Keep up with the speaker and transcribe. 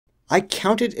I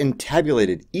counted and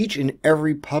tabulated each and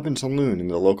every pub and saloon in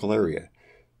the local area,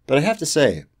 but I have to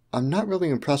say, I'm not really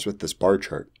impressed with this bar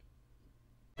chart.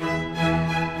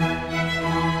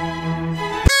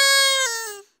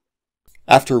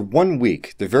 After 1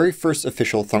 week, the very first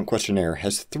official THUNK questionnaire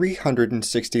has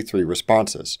 363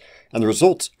 responses, and the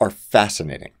results are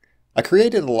fascinating. I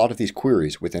created a lot of these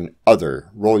queries with an other,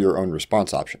 roll your own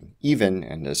response option, even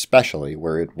and especially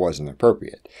where it wasn't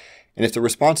appropriate. And if the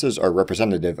responses are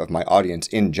representative of my audience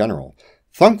in general,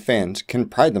 THUNK fans can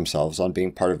pride themselves on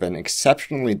being part of an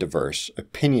exceptionally diverse,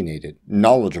 opinionated,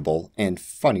 knowledgeable, and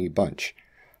funny bunch.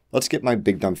 Let's get my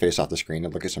big dumb face off the screen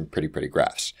and look at some pretty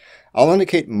graphs. I'll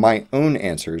indicate my own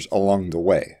answers along the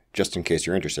way, just in case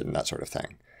you're interested in that sort of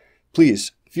thing.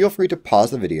 Please, feel free to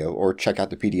pause the video or check out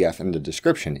the PDF in the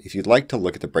description if you'd like to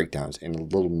look at the breakdowns in a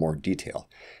little more detail.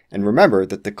 And remember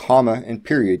that the comma and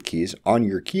period keys on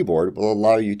your keyboard will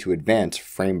allow you to advance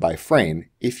frame by frame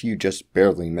if you just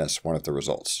barely miss one of the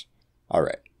results.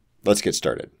 Alright, let's get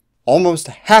started. Almost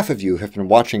half of you have been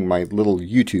watching my little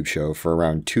YouTube show for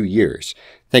around 2 years.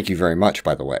 Thank you very much,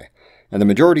 by the way. And the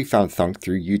majority found THUNK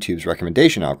through YouTube's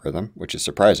recommendation algorithm, which is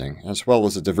surprising, as well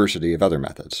as a diversity of other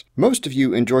methods. Most of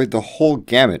you enjoyed the whole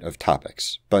gamut of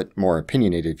topics, but more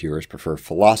opinionated viewers prefer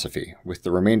philosophy, with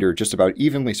the remainder just about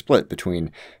evenly split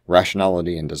between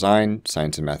rationality and design,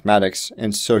 science and mathematics,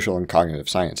 and social and cognitive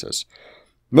sciences.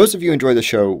 Most of you enjoy the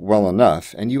show well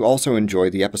enough, and you also enjoy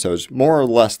the episodes more or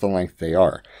less the length they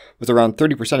are, with around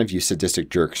 30% of you sadistic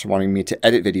jerks wanting me to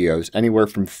edit videos anywhere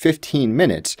from 15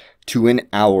 minutes to an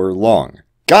hour long.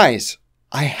 Guys,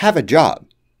 I have a job,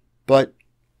 but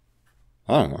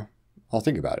I don't know, I'll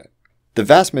think about it. The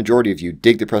vast majority of you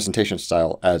dig the presentation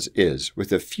style as is,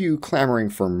 with a few clamoring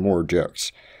for more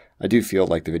jokes. I do feel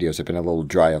like the videos have been a little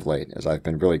dry of late, as I've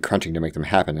been really crunching to make them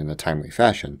happen in a timely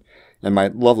fashion, and my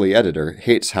lovely editor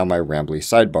hates how my rambly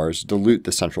sidebars dilute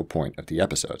the central point of the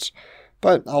episodes.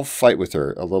 But I'll fight with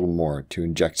her a little more to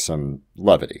inject some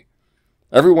levity.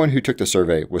 Everyone who took the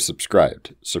survey was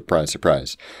subscribed, surprise,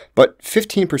 surprise, but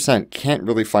 15% can't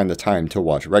really find the time to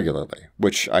watch regularly,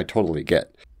 which I totally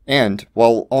get. And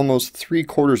while almost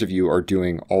 3/4 of you are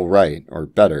doing alright or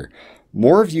better,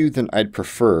 more of you than I'd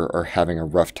prefer are having a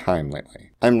rough time lately.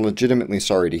 I'm legitimately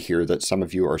sorry to hear that some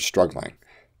of you are struggling,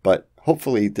 but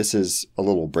hopefully this is a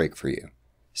little break for you.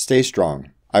 Stay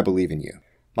strong. I believe in you.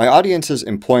 My audience's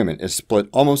employment is split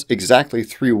almost exactly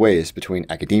 3 ways between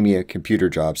academia, computer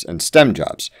jobs, and STEM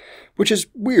jobs, which is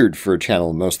weird for a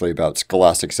channel mostly about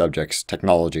scholastic subjects,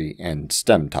 technology, and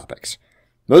STEM topics.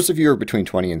 Most of you are between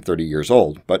 20 and 30 years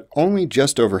old, but only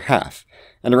just over half,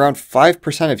 and around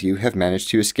 5% of you have managed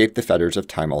to escape the fetters of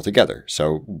time altogether,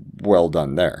 so well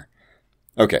done there.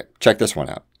 Okay, check this one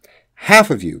out.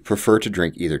 Half of you prefer to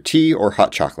drink either tea or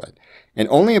hot chocolate, and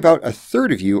only about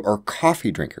 1/3 of you are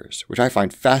coffee drinkers, which I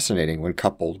find fascinating when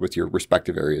coupled with your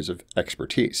respective areas of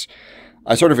expertise.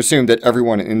 I sort of assumed that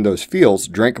everyone in those fields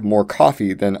drank more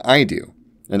coffee than I do,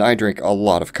 and I drink a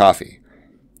lot of coffee.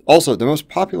 Also, the most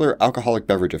popular alcoholic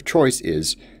beverage of choice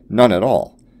is none at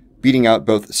all, beating out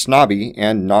both snobby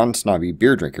and non-snobby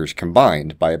beer drinkers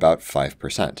combined by about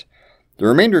 5%. The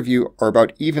remainder of you are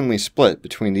about evenly split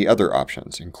between the other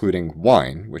options, including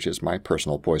wine, which is my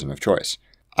personal poison of choice.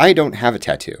 I don't have a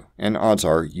tattoo, and odds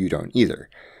are you don't either.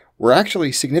 We're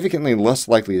actually significantly less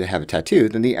likely to have a tattoo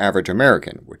than the average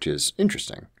American, which is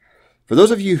interesting. For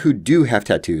those of you who do have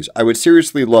tattoos, I would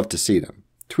seriously love to see them.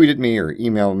 Tweet at me or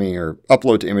email me or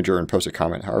upload to Imager and post a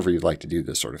comment, however you'd like to do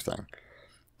this sort of thing.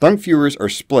 THUNK viewers are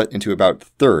split into about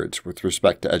thirds with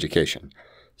respect to education.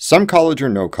 Some college or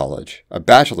no college, a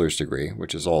bachelor's degree,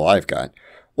 which is all I've got,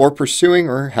 or pursuing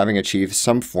or having achieved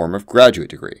some form of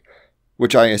graduate degree,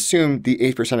 which I assume the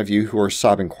 8% of you who are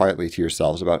sobbing quietly to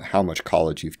yourselves about how much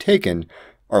college you've taken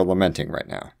are lamenting right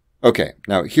now. Okay,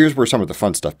 now here's where some of the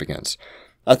fun stuff begins.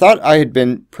 I thought I had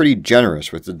been pretty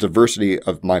generous with the diversity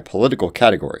of my political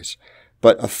categories,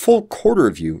 but a full quarter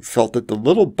of you felt that the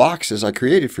little boxes I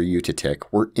created for you to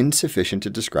tick were insufficient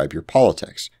to describe your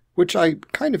politics, which I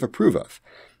kind of approve of.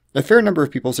 A fair number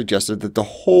of people suggested that the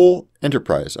whole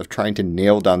enterprise of trying to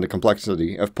nail down the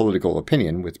complexity of political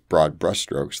opinion with broad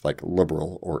brushstrokes like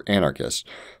liberal or anarchist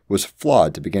was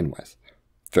flawed to begin with.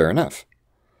 Fair enough.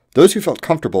 Those who felt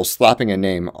comfortable slapping a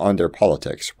name on their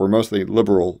politics were mostly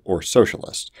liberal or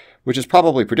socialist, which is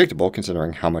probably predictable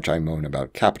considering how much I moan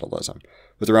about capitalism,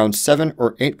 with around 7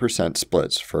 or 8%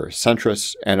 splits for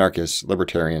centrists, anarchists,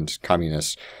 libertarians,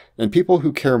 communists, and people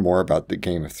who care more about the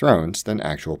Game of Thrones than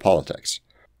actual politics.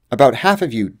 About half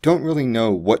of you don't really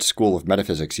know what school of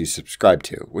metaphysics you subscribe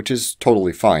to, which is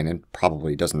totally fine and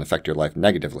probably doesn't affect your life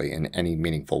negatively in any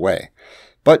meaningful way.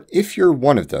 But if you're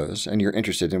one of those, and you're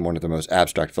interested in one of the most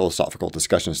abstract philosophical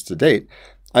discussions to date,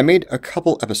 I made a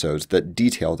couple episodes that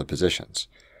detail the positions.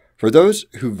 For those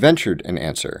who ventured an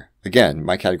answer, again,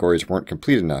 my categories weren't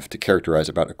complete enough to characterize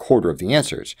about a quarter of the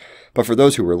answers, but for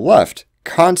those who were left,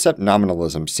 concept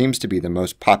nominalism seems to be the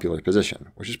most popular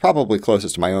position, which is probably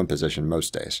closest to my own position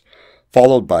most days,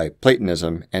 followed by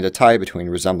Platonism and a tie between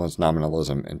resemblance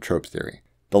nominalism and trope theory.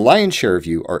 The lion's share of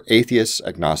you are atheists,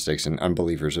 agnostics, and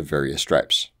unbelievers of various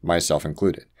stripes, myself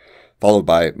included, followed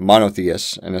by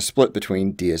monotheists and a split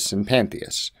between deists and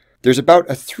pantheists. There's about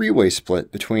a three-way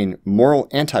split between moral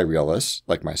anti-realists,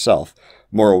 like myself,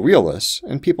 moral realists,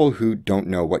 and people who don't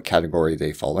know what category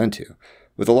they fall into,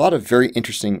 with a lot of very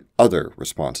interesting other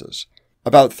responses.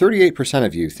 About 38%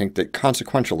 of you think that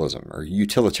consequentialism, or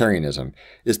utilitarianism,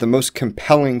 is the most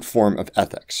compelling form of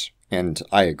ethics, and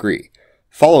I agree,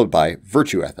 followed by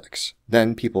virtue ethics,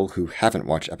 then people who haven't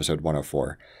watched episode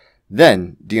 104,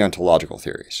 then deontological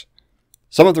theories.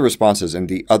 Some of the responses in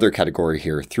the other category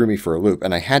here threw me for a loop,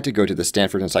 and I had to go to the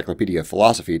Stanford Encyclopedia of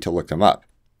Philosophy to look them up.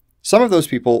 Some of those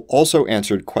people also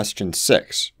answered question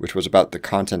 6, which was about the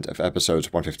content of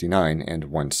episodes 159 and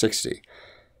 160.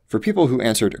 For people who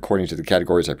answered according to the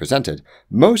categories I presented,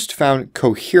 most found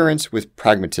coherence with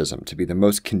pragmatism to be the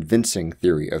most convincing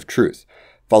theory of truth,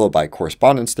 followed by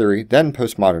correspondence theory, then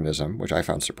postmodernism, which I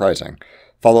found surprising,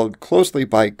 followed closely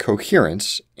by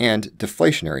coherence and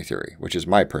deflationary theory, which is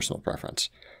my personal preference.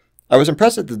 I was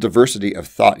impressed at the diversity of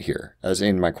thought here, as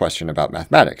in my question about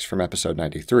mathematics from episode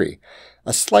 93,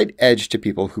 a slight edge to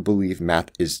people who believe math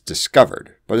is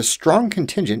discovered, but a strong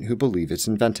contingent who believe it's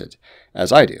invented,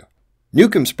 as I do.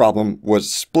 Newcomb's problem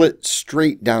was split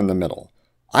straight down the middle.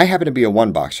 I happen to be a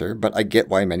one-boxer, but I get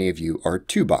why many of you are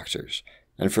two-boxers.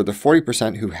 And for the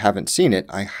 40% who haven't seen it,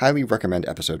 I highly recommend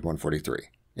episode 143.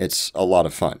 It's a lot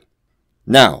of fun.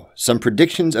 Now, some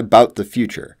predictions about the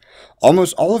future.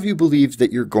 Almost all of you believe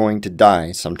that you're going to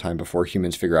die sometime before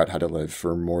humans figure out how to live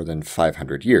for more than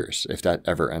 500 years, if that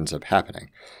ever ends up happening.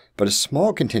 But a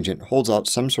small contingent holds out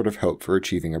some sort of hope for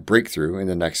achieving a breakthrough in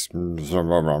the next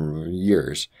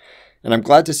years. And I'm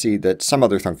glad to see that some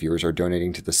other THUNK viewers are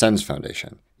donating to the SENS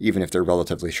Foundation, even if they're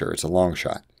relatively sure it's a long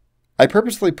shot. I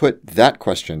purposely put that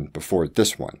question before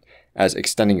this one, as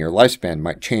extending your lifespan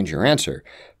might change your answer,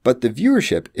 but the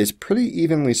viewership is pretty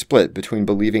evenly split between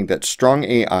believing that strong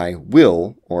AI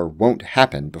will or won't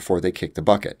happen before they kick the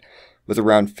bucket, with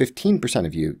around 15%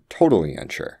 of you totally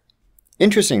unsure.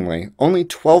 Interestingly, only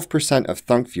 12% of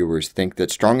THUNK viewers think that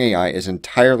strong AI is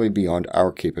entirely beyond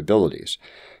our capabilities,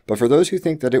 but for those who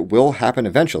think that it will happen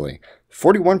eventually,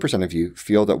 41% of you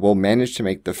feel that we'll manage to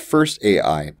make the first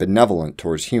AI benevolent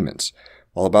towards humans,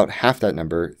 while about half that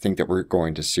number think that we're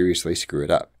going to seriously screw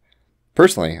it up.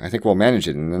 Personally, I think we'll manage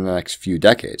it in the next few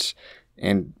decades,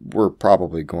 and we're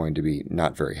probably going to be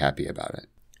not very happy about it.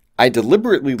 I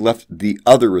deliberately left the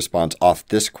other response off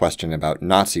this question about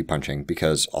Nazi punching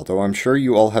because, although I'm sure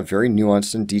you all have very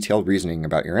nuanced and detailed reasoning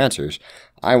about your answers,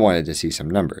 I wanted to see some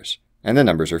numbers, and the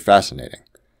numbers are fascinating.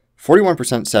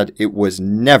 41% said it was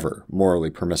never morally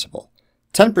permissible.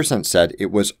 10% said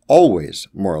it was always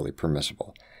morally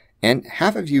permissible. And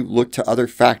half of you look to other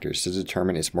factors to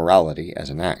determine its morality as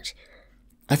an act.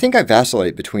 I think I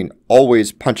vacillate between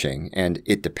always punching and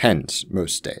it depends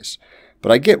most days,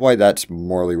 but I get why that's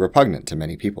morally repugnant to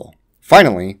many people.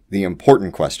 Finally, the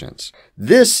important questions.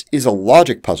 This is a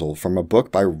logic puzzle from a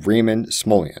book by Raymond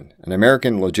Smullyan, an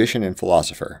American logician and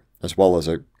philosopher, as well as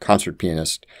a concert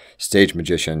pianist, stage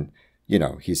magician,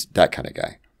 he's that kind of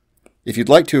guy. If you'd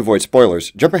like to avoid spoilers,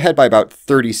 jump ahead by about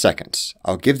 30 seconds.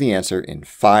 I'll give the answer in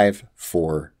 5,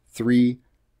 4, 3.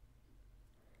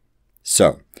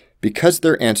 So, because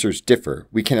their answers differ,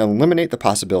 we can eliminate the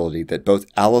possibility that both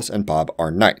Alice and Bob are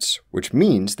knights, which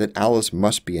means that Alice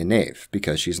must be a knave,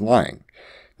 because she's lying.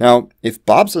 Now, if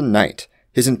Bob's a knight,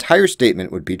 his entire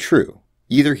statement would be true.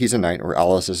 Either he's a knight or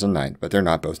Alice is a knight, but they're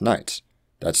not both knights.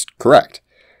 That's correct.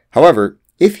 However,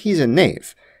 if he's a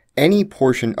knave, any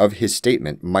portion of his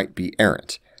statement might be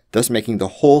errant, thus making the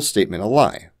whole statement a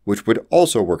lie, which would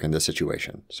also work in this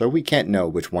situation, so we can't know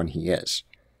which one he is.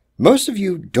 Most of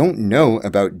you don't know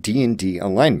about D&D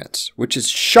alignments, which is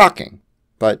shocking,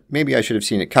 but maybe I should have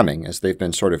seen it coming, as they've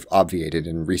been sort of obviated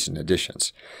in recent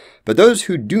editions. But those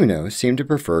who do know seem to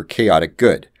prefer chaotic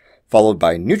good, followed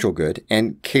by neutral good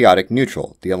and chaotic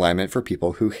neutral, the alignment for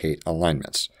people who hate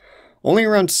alignments. Only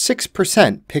around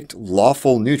 6% picked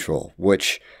lawful neutral,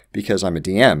 which, because I'm a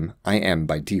DM, I am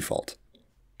by default.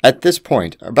 At this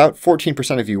point, about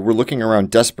 14% of you were looking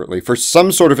around desperately for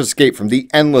some sort of escape from the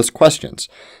endless questions,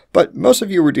 but most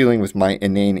of you were dealing with my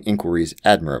inane inquiries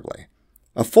admirably.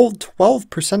 A full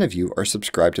 12% of you are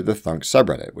subscribed to the THUNK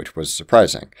subreddit, which was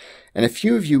surprising, and a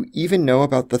few of you even know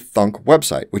about the THUNK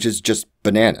website, which is just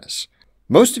bananas.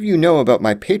 Most of you know about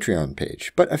my Patreon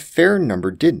page, but a fair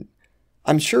number didn't.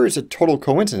 I'm sure it's a total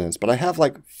coincidence, but I have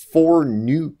like 4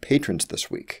 new patrons this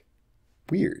week.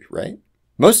 Weird, right?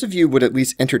 Most of you would at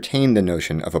least entertain the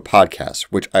notion of a podcast,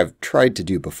 which I've tried to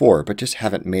do before, but just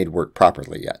haven't made work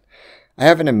properly yet. I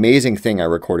have an amazing thing I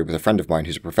recorded with a friend of mine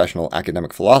who's a professional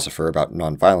academic philosopher about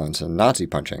nonviolence and Nazi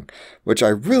punching, which I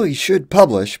really should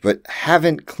publish, but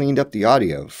haven't cleaned up the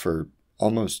audio for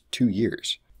almost 2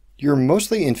 years. You're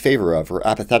mostly in favor of or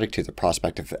apathetic to the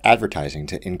prospect of advertising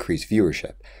to increase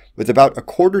viewership, with about a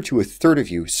quarter to a third of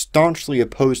you staunchly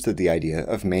opposed to the idea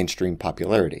of mainstream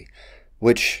popularity,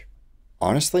 which,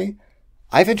 honestly,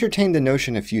 I've entertained the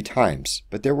notion a few times,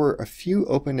 but there were a few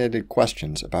open-ended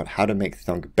questions about how to make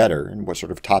THUNK better and what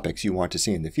sort of topics you want to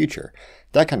see in the future,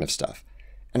 that kind of stuff.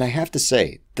 And I have to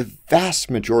say, the vast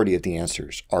majority of the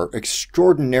answers are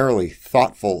extraordinarily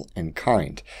thoughtful and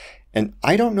kind, and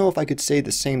I don't know if I could say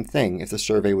the same thing if the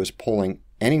survey was polling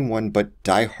anyone but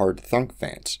die-hard THUNK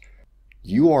fans.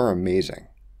 You are amazing.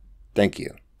 Thank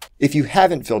you. If you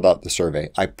haven't filled out the survey,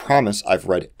 I promise I've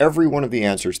read every one of the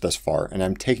answers thus far, and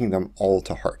I'm taking them all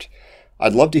to heart.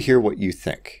 I'd love to hear what you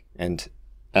think, and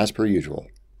as per usual,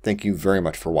 thank you very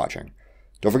much for watching.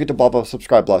 Don't forget to blah blah,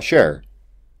 subscribe, blah, share,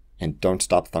 and don't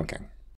stop thunking.